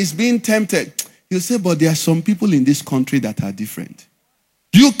man is being tempted, he'll say, but there are some people in this country that are different.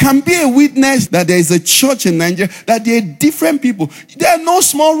 You can be a witness that there is a church in Nigeria, that there are different people. There are no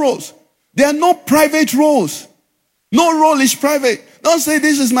small roles. There are no private roles. No role is private. Don't say,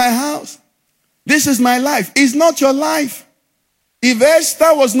 this is my house. This is my life. It's not your life. If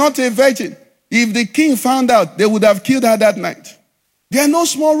Esther was not a virgin, if the king found out, they would have killed her that night. There are no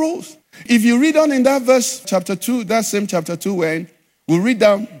small roles. If you read on in that verse, chapter 2, that same chapter 2, when we'll read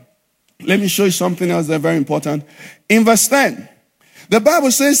down, let me show you something else that's very important. In verse 10, the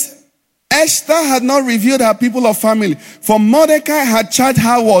Bible says, Esther had not revealed her people or family, for Mordecai had charged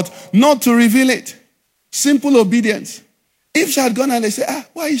her what? Not to reveal it. Simple obedience. If she had gone and they say,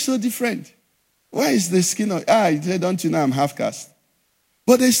 why are you so different? Why is the skin of, you say, don't you know I'm half caste?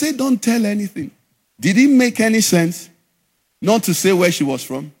 But they say, don't tell anything. Did it make any sense not to say where she was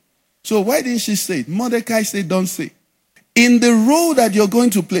from? So why didn't she say it? Mordecai said, don't say. In the role that you're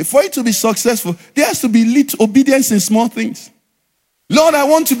going to play, for it to be successful, there has to be little obedience in small things. Lord, I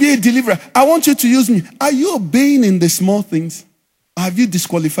want to be a deliverer. I want you to use me. Are you obeying in the small things? Or have you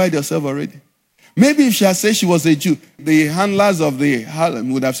disqualified yourself already? Maybe if she had said she was a Jew, the handlers of the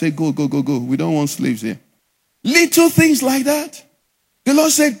harem would have said, go, go, go, go. We don't want slaves here. Little things like that. The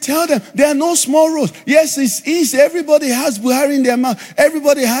Lord said, tell them, there are no small roles. Yes, it's easy. Everybody has Buhari in their mouth.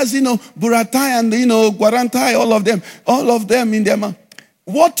 Everybody has, Buratai and, Guarantai, all of them in their mouth.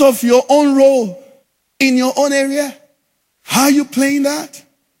 What of your own role in your own area? How are you playing that?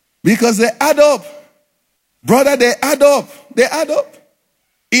 Because they add up. Brother, they add up. They add up.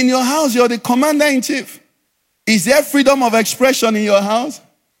 In your house, you're the commander-in-chief. Is there freedom of expression in your house?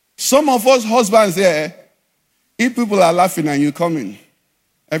 Some of us husbands here, if people are laughing and you come in,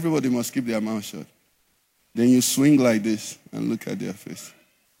 everybody must keep their mouth shut. Then you swing like this and look at their face.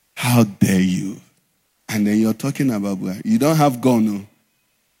 How dare you? And then you're talking about, you don't have gun, no.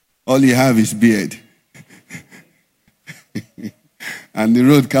 All you have is beard. And the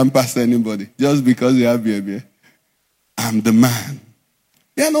road can't pass anybody just because you have beard. I'm the man.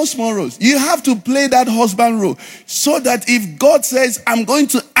 There are no small roles. You have to play that husband role so that if God says, I'm going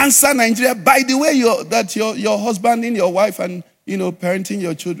to answer Nigeria, by the way you're husbanding your wife and parenting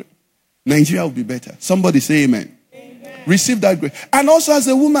your children, Nigeria will be better. Somebody say amen. Amen. Receive that grace. And also as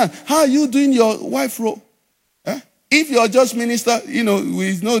a woman, how are you doing your wife role? If you're just minister, we know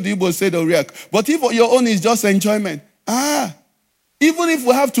the Igbo say they'll react. But if your own is just enjoyment, even if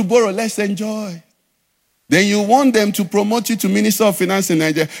we have to borrow, let's enjoy. Then you want them to promote you to Minister of Finance in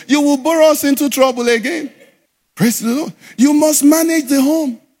Nigeria. You will borrow us into trouble again. Praise the Lord. You must manage the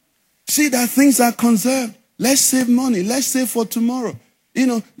home. See that things are conserved. Let's save money. Let's save for tomorrow.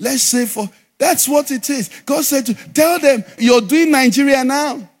 Let's save for... That's what it is. God said to tell them, you're doing Nigeria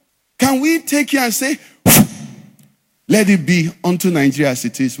now. Can we take you and say, let it be unto Nigeria as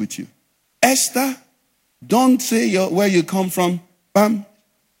it is with you. Esther, don't say where you come from. Bam.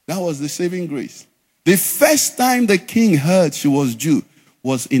 That was the saving grace. The first time the king heard she was Jew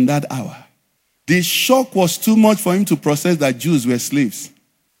was in that hour. The shock was too much for him to process that Jews were slaves.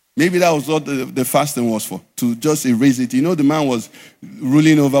 Maybe that was what the fasting was for, to just erase it. The man was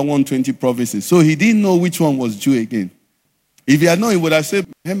ruling over 120 provinces, so he didn't know which one was Jew again. If he had known, he would have said,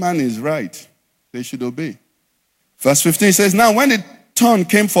 Haman is right. They should obey. Verse 15 says, now when the turn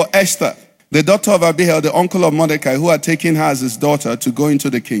came for Esther, the daughter of Abihail, the uncle of Mordecai, who had taken her as his daughter to go into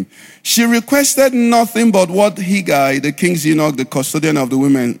the king, she requested nothing but what Hegai, the king's eunuch, the custodian of the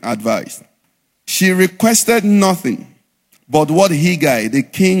women, advised. She requested nothing but what Hegai, the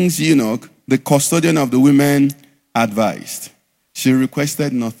king's eunuch, the custodian of the women, advised. She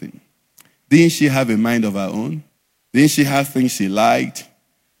requested nothing. Didn't she have a mind of her own? Didn't she have things she liked?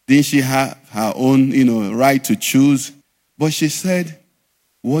 Didn't she have her own, right to choose? But she said,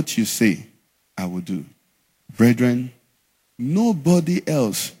 what you say, I will do. Brethren, nobody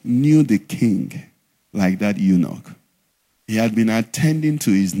else knew the king like that eunuch. He had been attending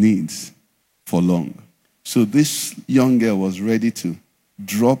to his needs for long. So this young girl was ready to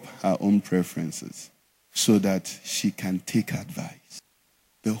drop her own preferences so that she can take advice.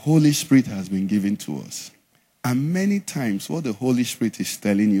 The Holy Spirit has been given to us. And many times what the Holy Spirit is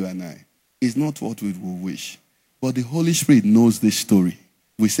telling you and I is not what we will wish. But the Holy Spirit knows this story.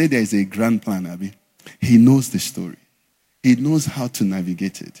 We say there is a grand plan, Abby. He knows the story. He knows how to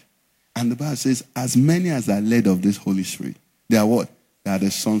navigate it. And the Bible says, as many as are led of this Holy Spirit, they are what? They are the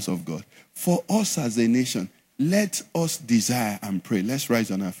sons of God. For us as a nation, let us desire and pray. Let's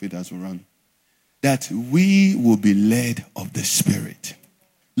rise on our feet as we run. That we will be led of the Spirit.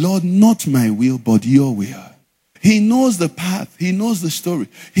 Lord, not my will, but your will. He knows the path. He knows the story.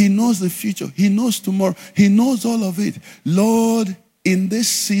 He knows the future. He knows tomorrow. He knows all of it. Lord, in this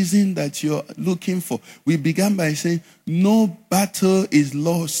season that you're looking for, we began by saying, no battle is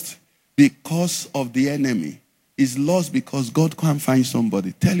lost because of the enemy. It's lost because God can't find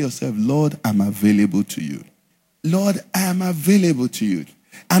somebody. Tell yourself, Lord, I'm available to you. Lord, I am available to you.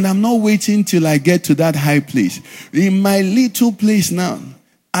 And I'm not waiting till I get to that high place. In my little place now,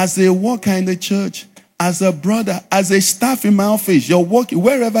 as a worker in the church, as a brother, as a staff in my office, you're working,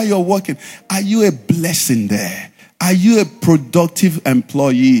 wherever you're working, are you a blessing there? Are you a productive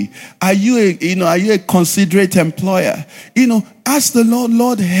employee? Are you a considerate employer? Ask the Lord,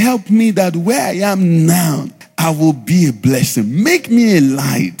 Lord, help me that where I am now, I will be a blessing. Make me a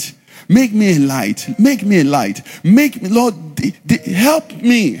light. Make me a light. Make me a light. Make me, Lord, help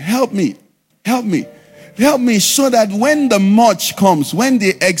me. Help me. Help me. Help me so that when the much comes, when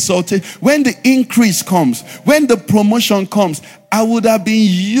the exaltation, when the increase comes, when the promotion comes, I would have been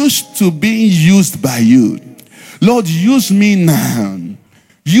used to being used by you. Lord, use me now.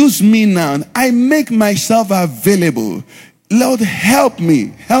 Use me now. I make myself available. Lord, help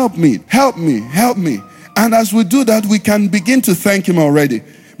me. Help me. Help me. Help me. And as we do that, we can begin to thank him already.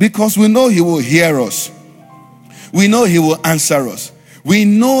 Because we know he will hear us. We know he will answer us. We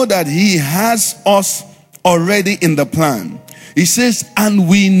know that he has us already in the plan. He says, and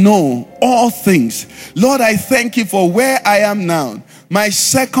we know all things. Lord, I thank you for where I am now. My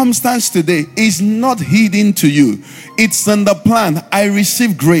circumstance today is not hidden to you. It's in the plan. I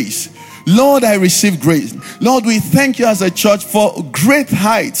receive grace. Lord, I receive grace. Lord, we thank you as a church for great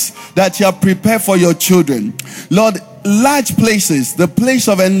heights that you have prepared for your children. Lord, large places, the place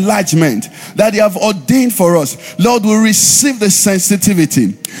of enlargement that you have ordained for us. Lord, we receive the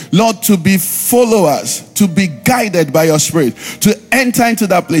sensitivity, Lord, to be followers, to be guided by your Spirit, to enter into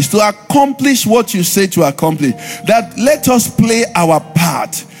that place, to accomplish what you say to accomplish. That let us play our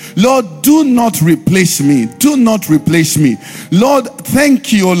part. Lord, do not replace me. Do not replace me. Lord,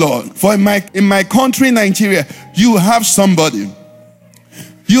 thank you, Lord, for in my country, Nigeria, you have somebody.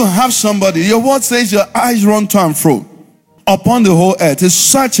 You have somebody. Your word says your eyes run to and fro upon the whole earth, is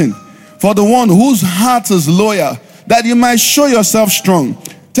searching for the one whose heart is loyal, that you might show yourself strong.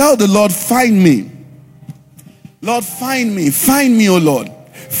 Tell the Lord, find me. Lord, find me. Find me, oh Lord.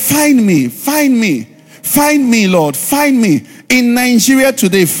 Find me. Find me. Find me, Lord. Find me. In Nigeria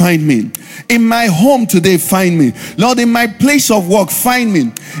today, find me. In my home today, find me. Lord, in my place of work, find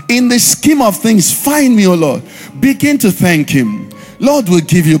me. In the scheme of things, find me, oh Lord. Begin to thank him. Lord, will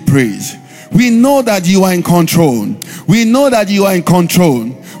give you praise. We know that you are in control. We know that you are in control.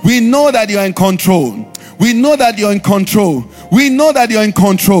 We know that you are in control. We know that you're in control. We know that you're in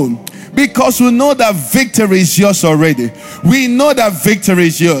control. Because we know that victory is yours already. We know that victory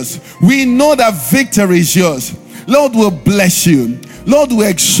is yours. We know that victory is yours. Lord, will bless you. Lord, will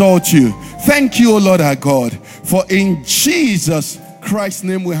exalt you. Thank you, O Lord our God. For in Jesus Christ's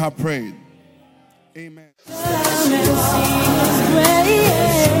name we have prayed. Amen.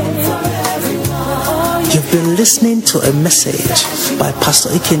 You've been listening to a message by Pastor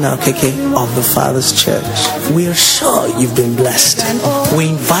Ikenna Okeke of the Father's Church. We are sure you've been blessed. We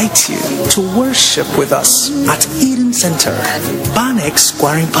invite you to worship with us at Eden Center, Banex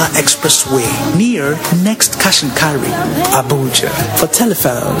Gwarimpa Expressway, near Next Cash and Carry, Abuja. For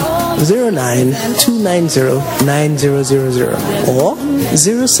telephone 09-290-9000 or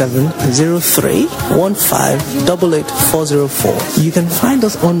 0703-1588-404. You can find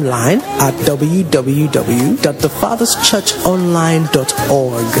us online at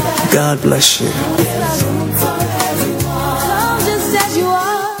www.thefatherschurchonline.org. God bless you.